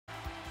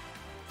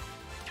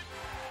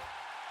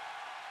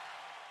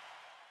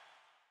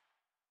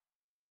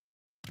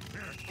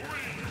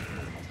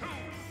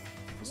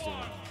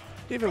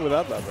Even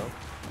without that, though,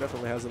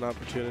 definitely has an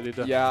opportunity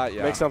to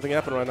make something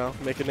happen right now.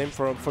 Make a name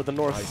for him for the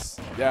North. Nice.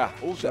 Yeah.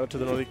 Oh, shout out to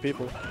the Nordic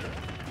people.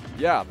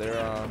 Yeah,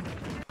 they're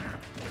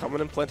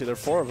coming in plenty. There are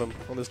 4 of them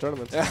on this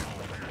tournament. Yeah.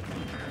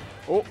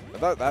 Oh,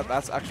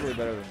 that's actually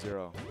better than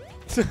 0.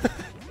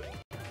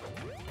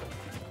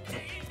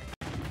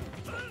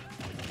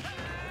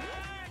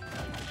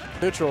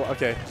 Neutral,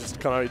 okay, just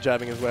Kanari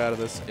jabbing his way out of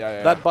this.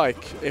 Yeah. That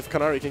bike, if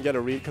Kanari can get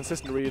a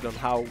consistent read on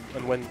how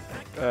and when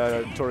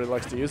Tori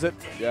likes to use it,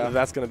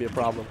 that's going to be a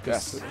problem.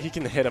 Because he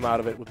can hit him out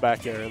of it with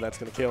back air, and that's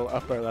going to kill.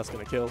 Up air, that's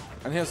going to kill.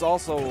 And he has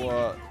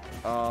also,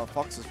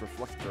 Fox's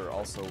Reflector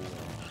also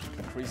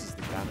increases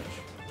the damage.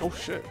 Oh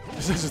shit,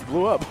 this just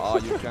blew up. Oh,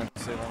 you can't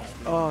say that on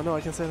stream. Oh no,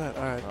 I can say that,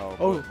 alright. No,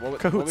 oh,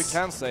 what we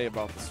can say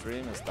about the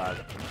stream is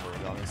that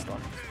Torogami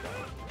stuff.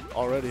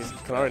 Already,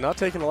 Kanari not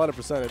taking a lot of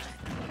percentage.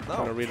 No.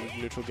 Trying to read a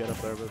neutral get up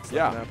there, but it's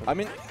yeah, not gonna happen. I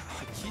mean,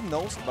 he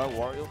knows about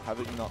Wario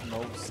having no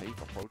safe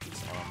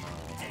approaches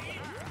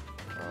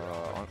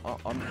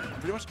on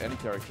pretty much any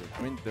character.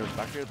 I mean, there's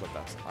back air, but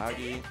that's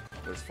Agi.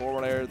 There's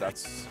forward air. It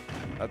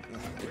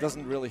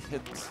doesn't really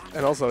hit.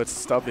 And also, it's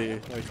stubby.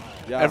 Like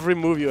every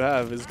move you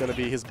have is gonna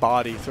be his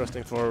body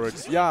thrusting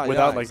forwards.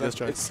 Without like this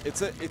joint.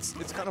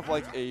 It's kind of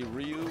like a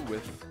Ryu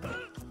with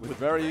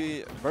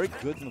very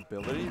good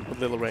mobility. With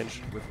little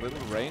range.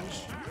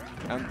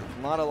 And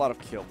not a lot of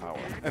kill power.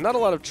 And not a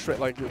lot of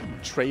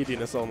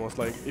tradiness almost.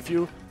 Like if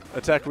you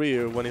attack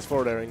Ryu when he's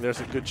forward airing,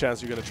 there's a good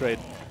chance you're gonna trade.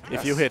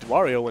 If you hit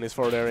Wario when he's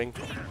forward airing,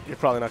 you're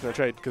probably not gonna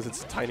trade because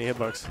it's tiny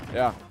hitbox.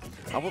 Yeah.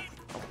 I would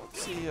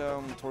see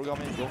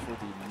Torogami go for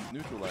the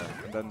neutral air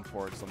and then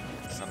for some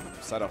kind of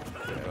setup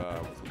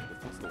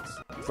with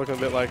footstools. It's looking a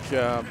bit like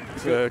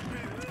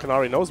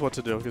Kanari knows what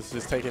to do because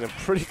he's taking a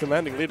pretty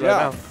commanding lead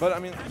right now. But I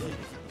mean,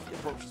 he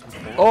approaches with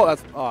forward.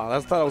 Oh, I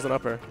thought it was an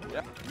up air.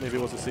 Yeah. Maybe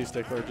it was a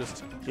C-stick or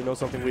just he knows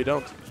something we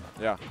don't.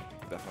 Yeah,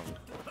 definitely.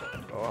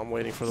 Oh, I'm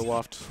waiting for the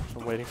waft.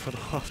 I'm waiting for the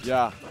waft.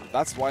 Yeah,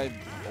 that's why.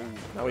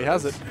 Now he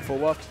has it. Full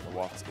waft. The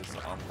waft is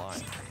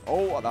online.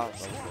 Oh, that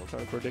was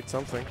trying to predict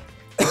something.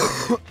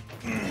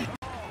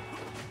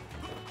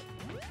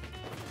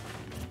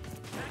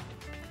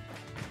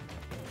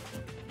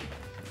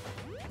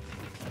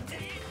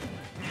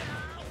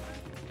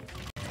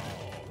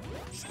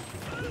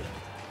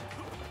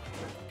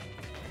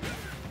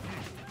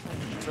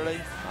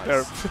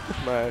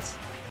 Nice. Nice.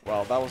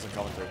 Well, that was a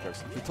commentary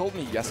person. He told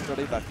me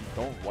yesterday that he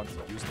don't want to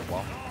use the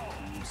waft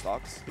to use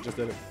stocks. He just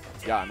did it.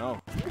 Yeah, I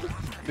know.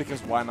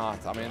 Because why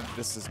not? I mean,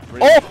 this is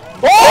pretty. Oh!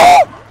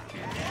 Oh!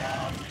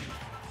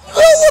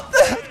 Oh! What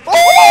the?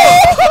 Oh!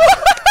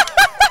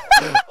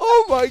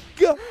 Oh my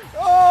god!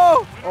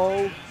 Oh!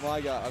 Oh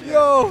my god! Okay.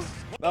 Yo!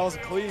 That was a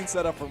clean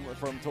setup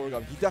from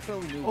Torogami. He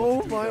definitely knew. Oh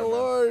what to do my there,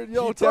 lord! man.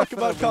 Yo, talk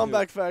about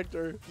comeback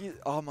factor.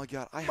 Oh my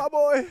god! My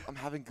boy! I'm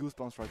having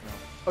goosebumps right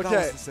now. Okay, that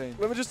was insane.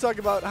 Let me just talk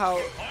about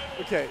how.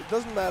 Okay, it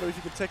doesn't matter if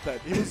you can tech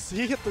that.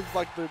 He hit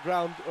the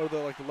ground or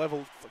the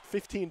level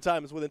 15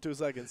 times within 2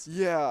 seconds.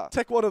 Yeah.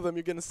 Tech one of them,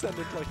 you're gonna send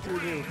it like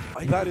through you.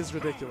 That is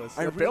ridiculous.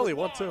 I barely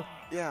want to.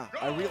 Yeah,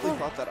 I really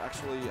thought that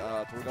actually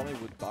Torogami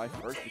would die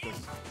first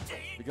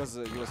because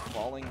he was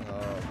falling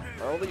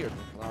earlier than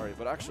Kanari,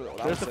 but actually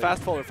there's the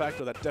fast faller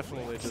factor that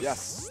definitely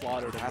just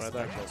slaughtered him right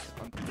there.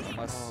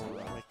 Oh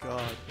my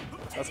god,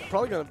 that's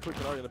probably gonna put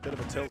Kanari in a bit of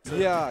a tilt too.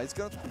 Yeah, it's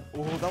gonna.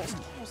 Oh, that was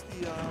almost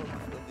the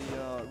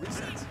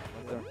reset right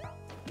there.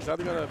 He's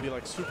either gonna be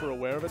like super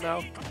aware of it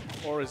now,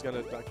 or he's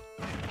gonna like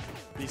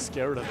be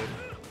scared of it.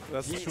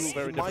 That's two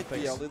very different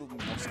things. He might be a little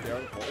more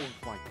scared. Oh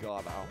my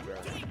god, that up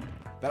air.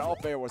 That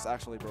up air was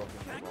actually broken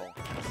as well.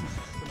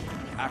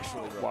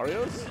 Actually broken.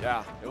 Wario's?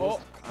 Yeah, it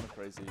was kind of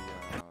crazy.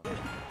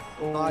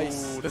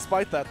 Nice.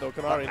 Despite that though,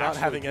 Kanari not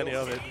having any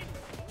of it.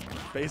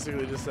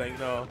 Basically just saying,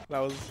 no, that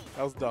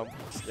was dumb.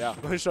 Yeah.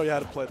 Let me show you how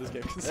to play this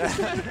game.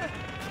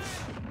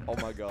 Oh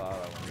my god,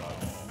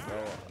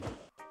 So,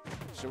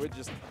 should we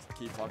just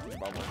keep talking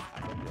about what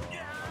happened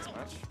last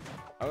match?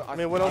 I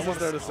mean, what else is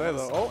there to say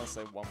though? I want to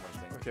say one more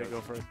thing. Okay, go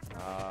for it.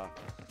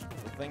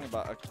 The thing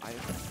about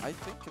I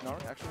think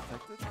Kanari actually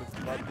teched it,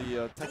 but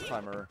the tech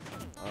timer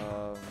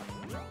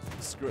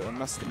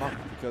messed them up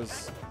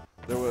because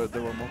there were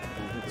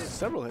multiple hits.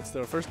 Several hits.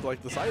 There were first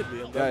like the side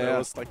B, and then there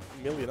was like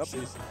a million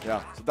upbeats.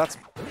 Yeah, so that's.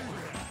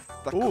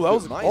 Ooh, that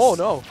was nice. Oh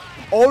no!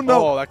 Oh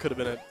no! Oh, that could have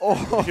been it.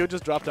 Oh, if you would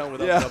just drop down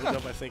without the double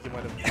jump, I think he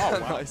might have.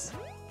 Oh wow! Nice.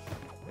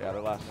 Yeah,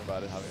 they're laughing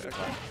about it having a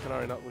time.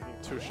 Kanari not looking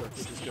too shook,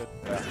 which is good.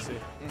 Nice to see.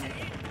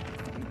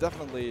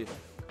 Definitely.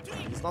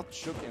 He's not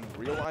shook in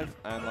real life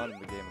and not in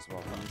the game as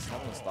well. He's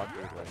having a stock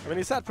rate right I mean,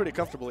 he sat pretty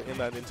comfortably in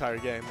that entire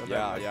game. And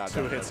then, like,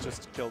 2 hits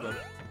just killed him.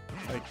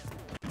 Like,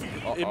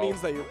 it means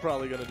that you're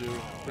probably going to do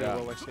pretty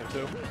well next game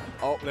too.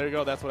 Oh, there you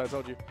go. That's what I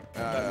told you.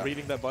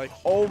 Reading that bike.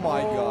 Oh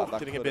my god.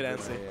 Getting a bit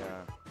antsy.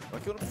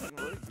 That could have been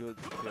a really good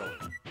kill.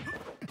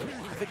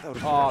 I think that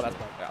would have been that's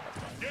fine. Yeah, that's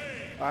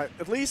fine. Alright,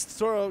 at least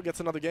Toro gets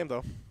another game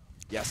though.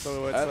 Yes.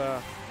 So it's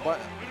but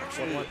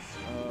actually,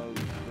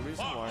 the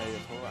reason why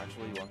Toro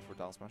actually went for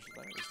down smash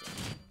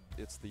is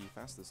it's the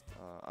fastest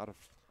out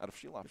of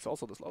shield option. It's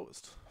also the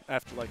slowest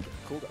after like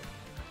cooldown.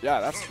 Yeah,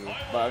 that's true.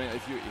 But I mean,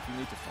 if you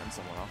need to fend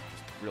someone off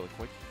just really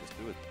quick, just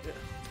do it. Yeah.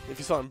 If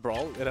you saw in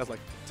Brawl, it has like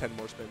 10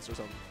 more spins or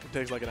something. It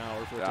takes like an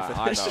hour for it to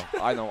Yeah, finish.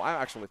 I know. I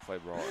actually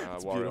played Brawl,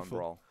 Wario on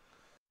Brawl.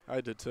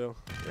 I did too.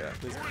 Yeah.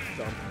 It's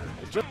done.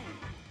 It's just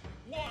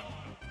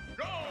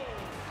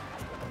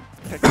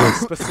a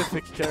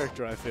specific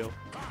character, I feel.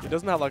 He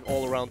doesn't have like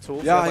all-around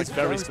tools. Yeah, he has, he's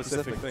like very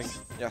specific things.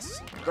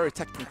 Yes, very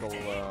technical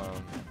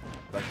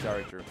that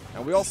character.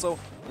 And we also,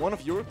 one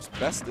of Europe's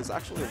best is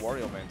actually a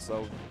Wario main,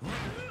 so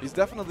he's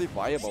definitely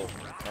viable.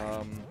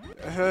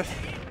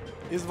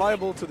 He's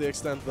viable to the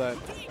extent that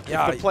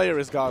yeah, if the player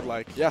is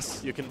godlike,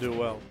 yes, you can do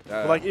well.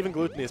 Yeah, but like even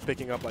Gluttony is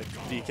picking up like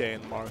DK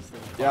and Marth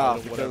and yeah, or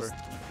whatever.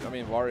 I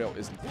mean, Wario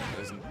isn't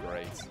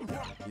great.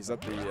 He's at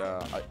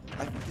the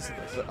I think he's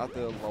at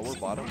the lower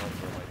bottom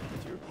of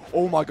the tier.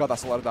 Oh my god,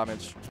 that's a lot of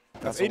damage.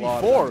 That's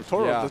 84.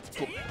 Toro just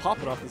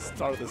popping off the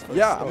start of this first,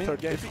 I mean,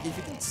 third game. If he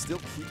can still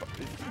keep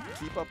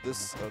up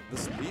this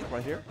this lead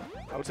right here,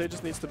 I would say it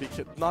just needs to be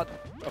not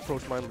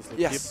approach mindlessly.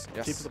 Yes,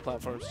 keep the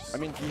platforms. I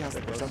mean, he has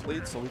the %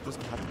 lead, so he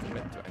doesn't have to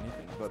commit to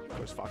anything. But of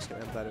course, Fox can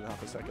end that in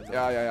half a second.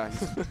 Yeah.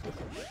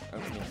 I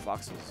mean,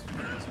 Fox is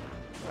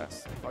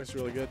fast. Fox is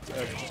really good.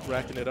 Just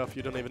racking it up.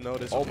 You don't even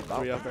notice. Oh,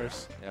 3 up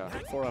airs. Yeah.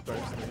 4 up airs.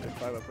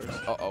 5 up airs.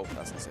 Oh,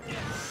 that's insane.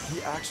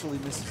 He actually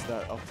misses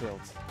that up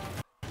tilt.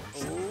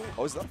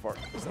 Oh, is that far?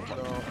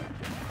 No.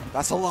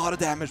 That's a lot of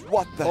damage.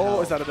 What the hell?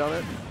 Oh, is that a down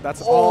it?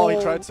 That's all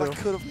he tried to. That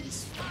could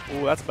have.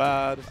 Oh, that's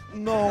bad.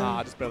 No.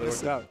 Nah, just barely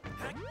worked out.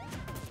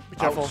 Be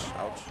careful.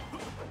 Ouch.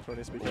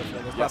 Tony, be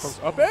careful. Yes.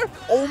 Up air?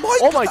 Oh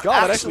my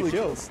god, that actually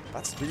kills.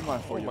 That's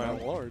Streamline for you, my man.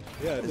 lord.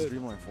 Yeah, it is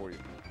Streamline for you.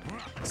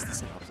 Is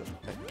this an upset?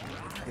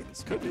 Okay.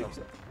 This could be an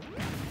upset.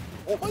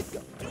 Oh my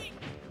god.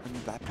 I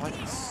mean, that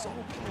bike is so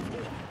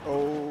powerful.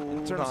 Oh,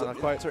 in terms not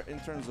quite. In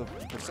terms of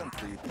percent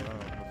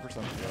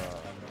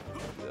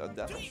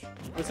damage.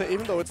 I'd say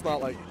even though it's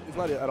not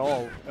at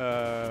all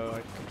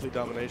like complete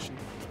domination.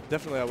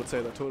 Definitely, I would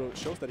say that Toto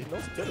shows that he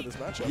knows a bit of this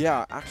matchup.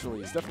 Yeah,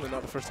 actually, it's definitely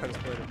not the first time he's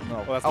played it. No,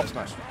 well, that's up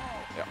smash.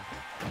 Yeah.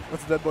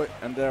 That's a dead boy.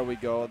 And there we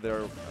go.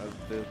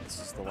 This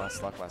is the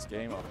last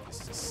game of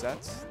this set.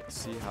 Let's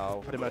see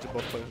how. I'd imagine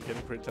both players are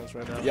getting pretty tense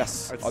right now.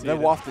 Yes. Their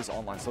waft is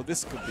online, so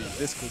this could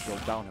go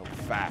downhill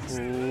fast.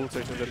 Ooh,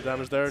 taking a bit of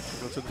damage there.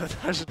 Go to the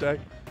dash attack.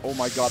 Oh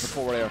my god, the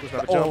forward air. Doesn't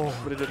have a jump,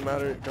 but it didn't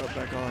matter. Got it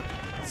back on.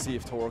 Let's see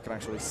if Toro can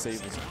actually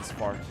save this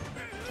spark.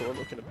 Toro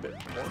looking a bit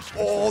more.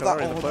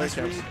 That's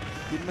really,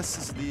 he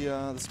misses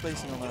the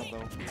spacing on that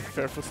though.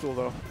 Fair footstool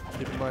though.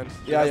 Keep in mind.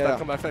 Yeah.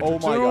 Come back Oh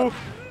my god.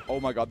 Oh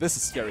my god, this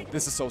is scary.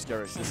 This is so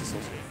scary.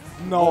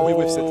 No, he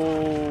whiffs it.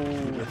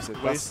 He whiffs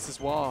it. Wastes his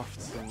waft.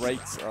 Great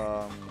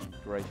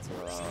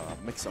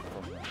mix-up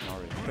from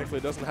Kanari. Thankfully,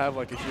 it doesn't have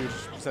like a huge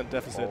 %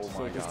 deficit,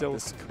 so he can still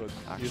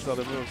use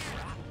other moves.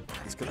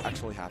 This could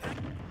actually happen.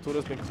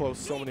 Toro's been close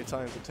so many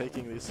times to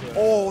taking these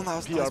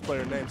PR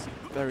player names.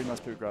 Very nice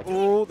PR grab.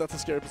 Oh, that's a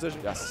scary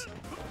position. Yes,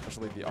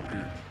 especially the up B.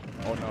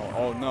 Oh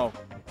no.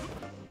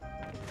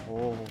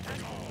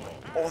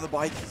 Oh, the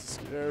bike.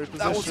 Scary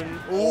position.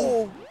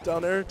 Oh,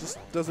 down air. Just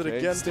does it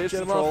again. Stage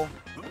control.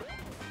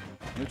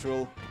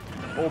 Neutral.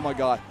 Oh my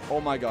god.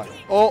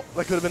 Oh,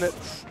 that could have been it.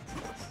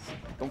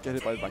 Don't get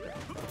hit by the bike.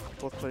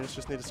 Both players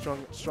just need a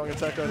strong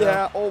attack right now.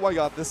 Yeah. Oh my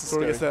god. This is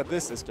scary.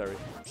 This is scary.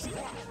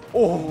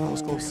 Oh, that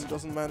was close.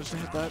 Doesn't manage to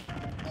hit that.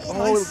 Oh,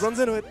 nice. It runs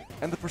into it.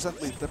 And the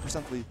percent lead.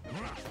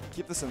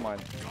 Keep this in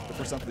mind. The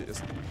percent lead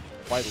is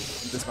vital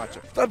in this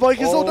matchup. That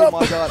bike is so dumb. Oh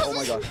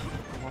my god.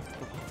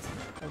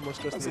 I'm more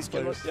stressed than these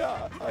players.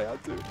 Yeah, I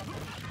had to.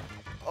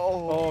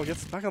 Oh,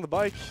 gets back on the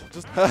bike.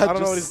 Just I don't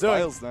know what he's doing.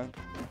 Styles, man.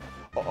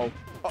 Oh,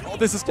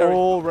 this is scary.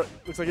 Oh,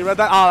 looks like he read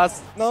that. Ah,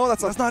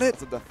 that's not it.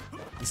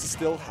 This is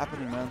still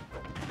happening, man.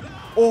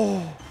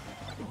 Oh,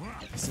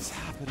 this is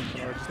happening.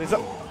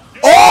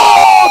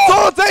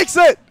 Toro takes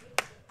it!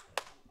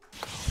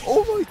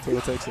 Oh my god. Toro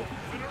takes it.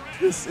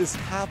 This is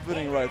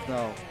happening right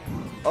now.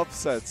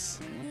 Upsets.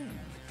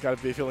 Gotta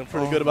be feeling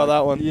pretty good about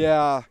that one.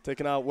 Yeah.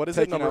 Taking out, what is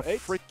it, number 8?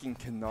 Freaking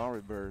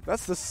Kanaribird.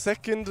 That's the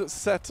second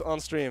set on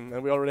stream,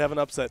 and we already have an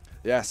upset.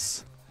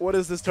 Yes. What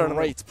is this tournament?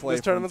 Great play.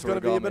 This tournament's going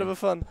to be a bit of a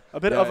fun.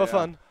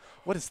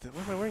 What is this?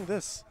 Why am I wearing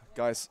this?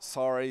 Guys,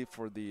 sorry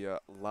for the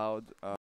loud...